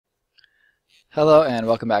Hello and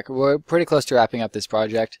welcome back. We're pretty close to wrapping up this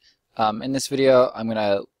project. In this video, I'm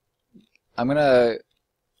gonna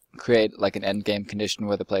create like an end game condition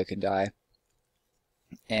where the player can die,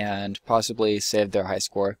 and possibly save their high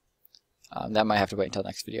score. That might have to wait until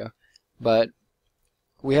next video. But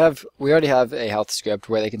we already have a health script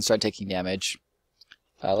where they can start taking damage.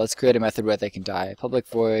 Let's create a method where they can die. Public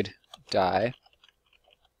void die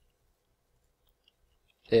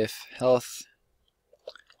if health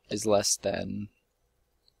is less than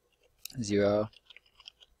 0,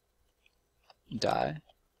 die.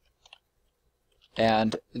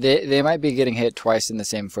 And they might be getting hit twice in the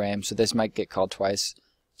same frame, so this might get called twice.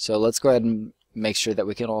 So let's go ahead and make sure that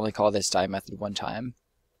we can only call this die method one time.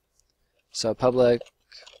 So public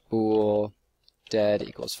bool dead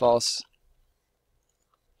equals false.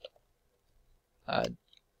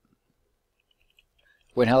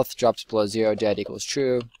 When health drops below 0, dead equals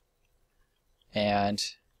true. And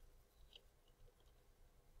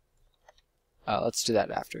let's do that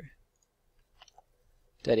after.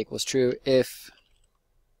 Dead equals true if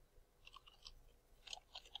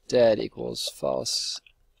dead equals false,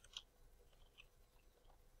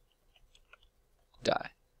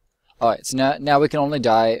 die. Alright, so now we can only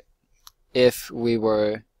die if we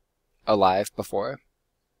were alive before.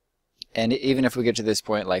 And even if we get to this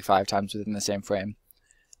point like 5 times within the same frame,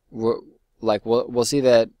 we'll see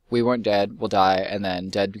that we weren't dead, we'll die, and then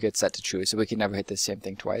dead gets set to true, so we can never hit the same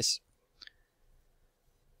thing twice.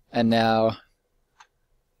 And now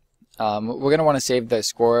we're going to want to save the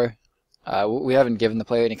score. We haven't given the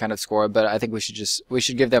player any kind of score, but I think we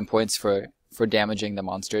should give them points for damaging the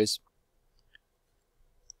monsters.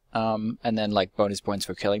 And then like bonus points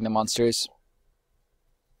for killing the monsters.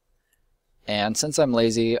 And since I'm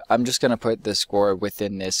lazy, I'm just going to put the score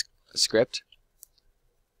within this script.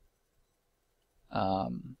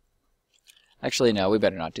 Actually, no, we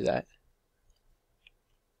better not do that.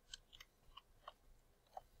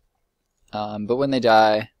 But when they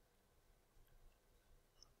die,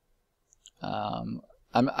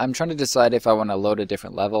 I'm trying to decide if I want to load a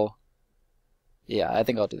different level. Yeah, I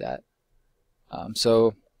think I'll do that.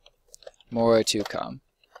 So more to come.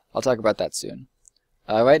 I'll talk about that soon.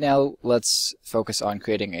 Right now, let's focus on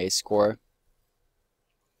creating a score.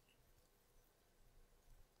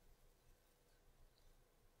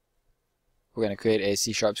 We're going to create a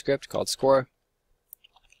C# script called score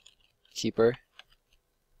keeper.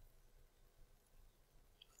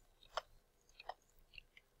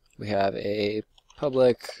 We have a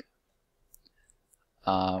public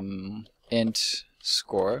int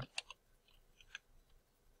score.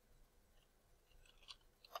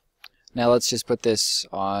 Now let's just put this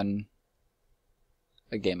on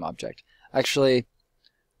a game object. Actually,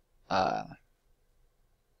 yeah,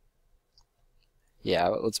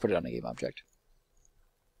 let's put it on a game object.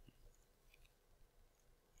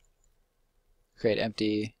 Create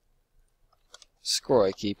empty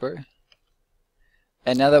score keeper.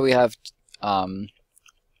 And now that we have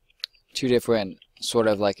two different sort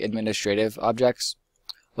of like administrative objects,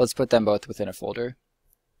 let's put them both within a folder.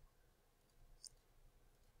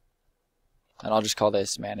 And I'll just call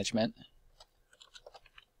this management.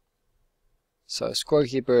 So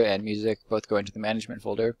scorekeeper and music both go into the management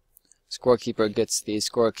folder. Scorekeeper gets the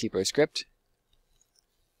scorekeeper script.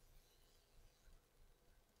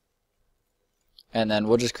 And then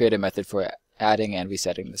we'll just create a method for adding and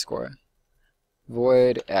resetting the score.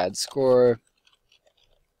 Void add score.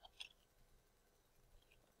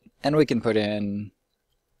 And we can put in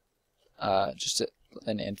just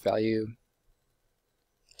an int value.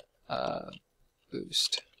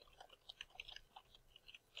 Boost.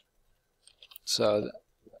 So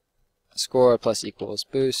score plus equals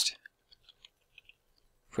boost.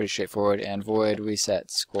 Pretty straightforward. And void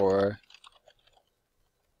reset score.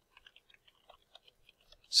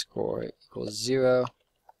 Score equals 0.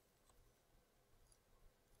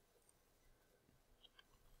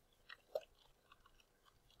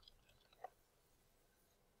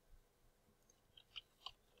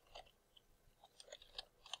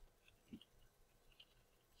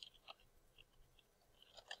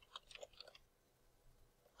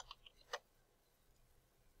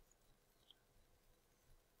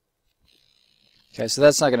 Okay, so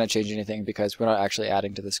that's not going to change anything because we're not actually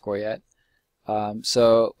adding to the score yet.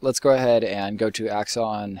 So let's go ahead and go to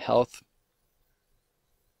Axon Health,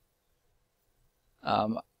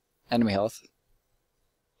 enemy health,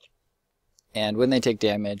 and when they take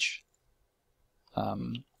damage,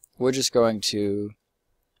 we're just going to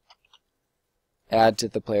add to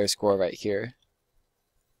the player score right here.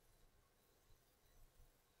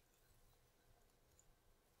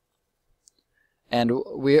 And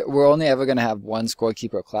we're only ever going to have one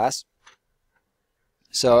scorekeeper class.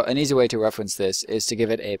 So an easy way to reference this is to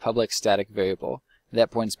give it a public static variable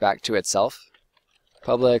that points back to itself.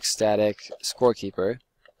 Public static scorekeeper.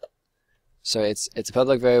 So it's a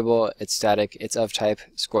public variable, it's static, it's of type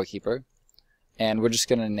scorekeeper, and we're just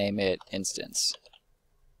going to name it instance.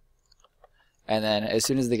 And then as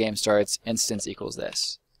soon as the game starts, instance equals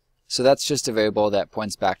this. So that's just a variable that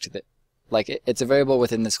points back to the, it's a variable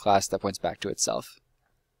within this class that points back to itself.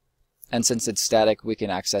 And since it's static, we can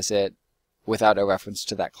access it without a reference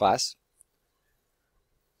to that class.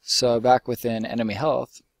 So back within enemy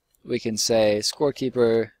health, we can say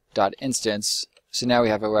scorekeeper.instance. So now we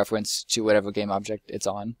have a reference to whatever game object it's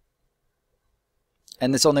on.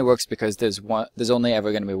 And this only works because there's only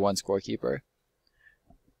ever going to be one scorekeeper.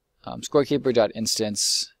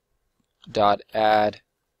 Scorekeeper.instance.add.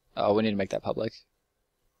 Oh, we need to make that public.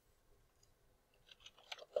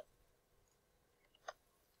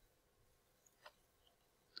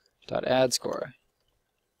 .add score.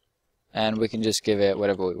 And we can just give it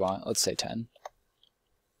whatever we want. Let's say 10.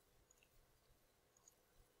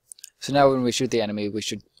 So now when we shoot the enemy, we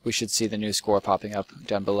should see the new score popping up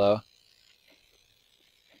down below.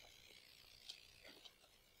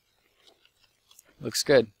 Looks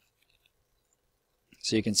good.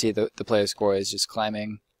 So you can see the player score is just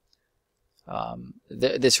climbing.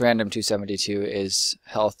 This random 272 is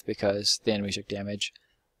health because the enemy took damage,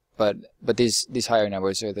 but these higher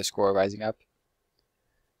numbers are the score rising up.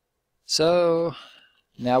 So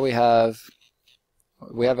now we have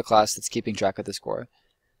a class that's keeping track of the score.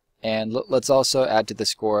 And let's also add to the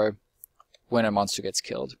score when a monster gets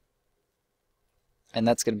killed. And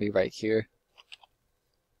that's going to be right here.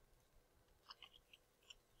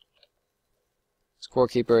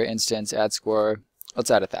 Scorekeeper instance add score.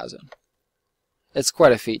 Let's add 1,000. It's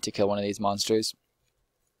quite a feat to kill one of these monsters.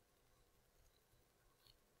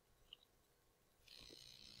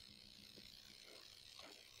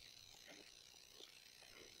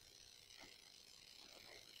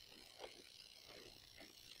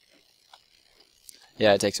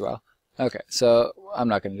 Yeah, it takes a while. Okay, so I'm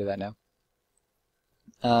not going to do that now.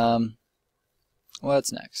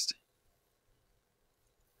 What's next?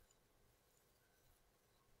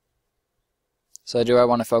 So do I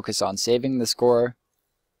want to focus on saving the score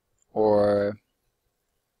or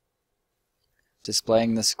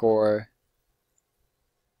displaying the score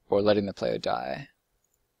or letting the player die?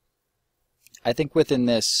 I think within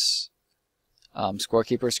this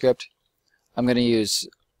scorekeeper script, I'm going to use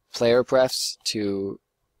PlayerPrefs to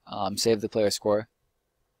save the player score.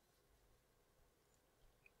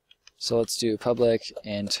 So let's do public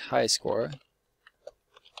int high score.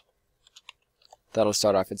 That'll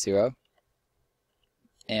start off at 0.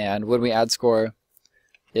 And when we add score,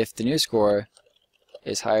 if the new score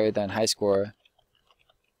is higher than high score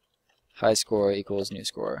equals new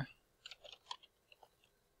score.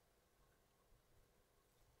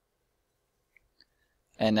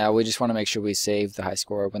 And now we just want to make sure we save the high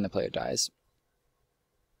score when the player dies.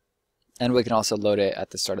 And we can also load it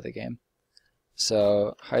at the start of the game.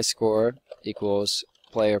 So high score equals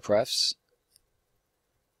PlayerPrefs.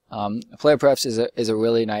 PlayerPrefs is a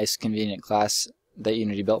really nice, convenient class that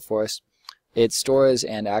Unity built for us. It stores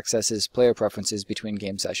and accesses player preferences between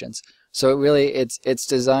game sessions. So it's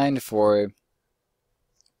designed for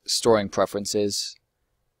storing preferences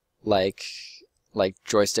like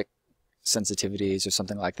joystick sensitivities or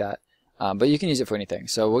something like that. But you can use it for anything.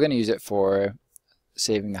 So we're going to use it for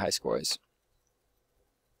saving the high scores.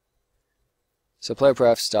 So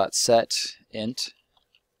PlayerPrefs.set int,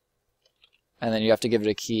 and then you have to give it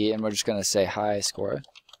a key, and we're just going to say high score.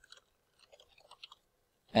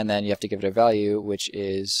 And then you have to give it a value, which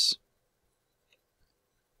is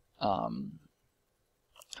high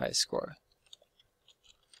score.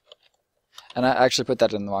 And I actually put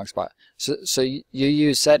that in the wrong spot. So you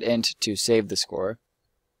use setInt to save the score.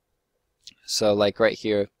 So like right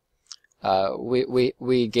here,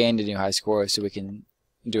 we gained a new high score, so we can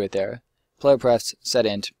do it there. PlayerPrefs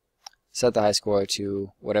setInt, set the high score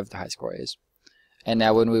to whatever the high score is. And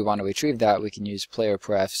now when we want to retrieve that, we can use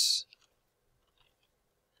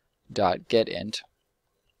PlayerPrefs.getInt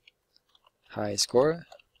high score,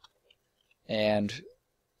 and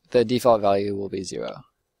the default value will be 0.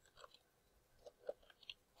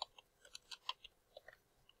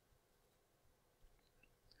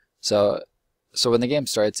 So when the game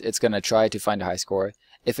starts, it's going to try to find a high score.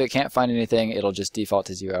 If it can't find anything, it'll just default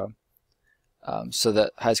to 0. So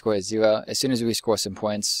the high score is 0. As soon as we score some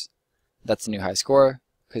points, that's the new high score,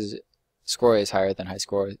 because score is higher than high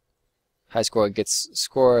score. High score gets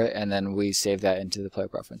score, and then we save that into the player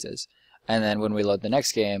preferences. And then when we load the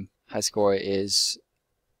next game, high score is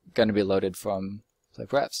going to be loaded from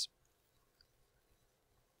PlayerPrefs.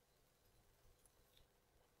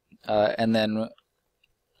 and then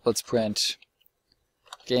let's print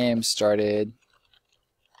game started.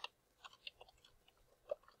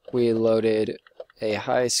 We loaded a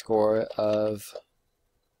high score of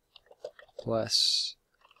plus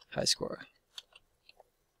high score.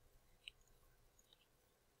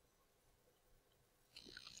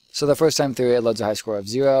 So the first time through, it loads a high score of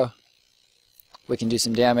 0. We can do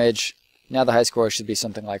some damage. Now the high score should be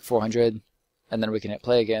something like 400, and then we can hit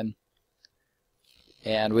play again.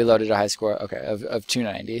 And we loaded a high score, okay, of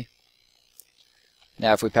 290.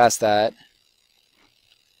 Now if we pass that,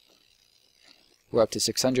 we're up to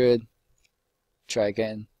 600. Try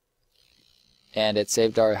again. And it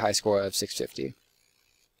saved our high score of 650.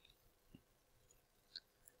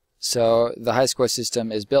 So the high score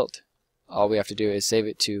system is built. All we have to do is save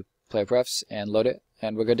it to PlayerPrefs and load it,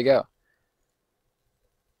 and we're good to go.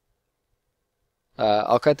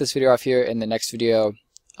 I'll cut this video off here. In the next video,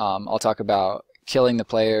 I'll talk about killing the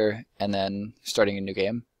player and then starting a new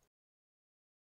game.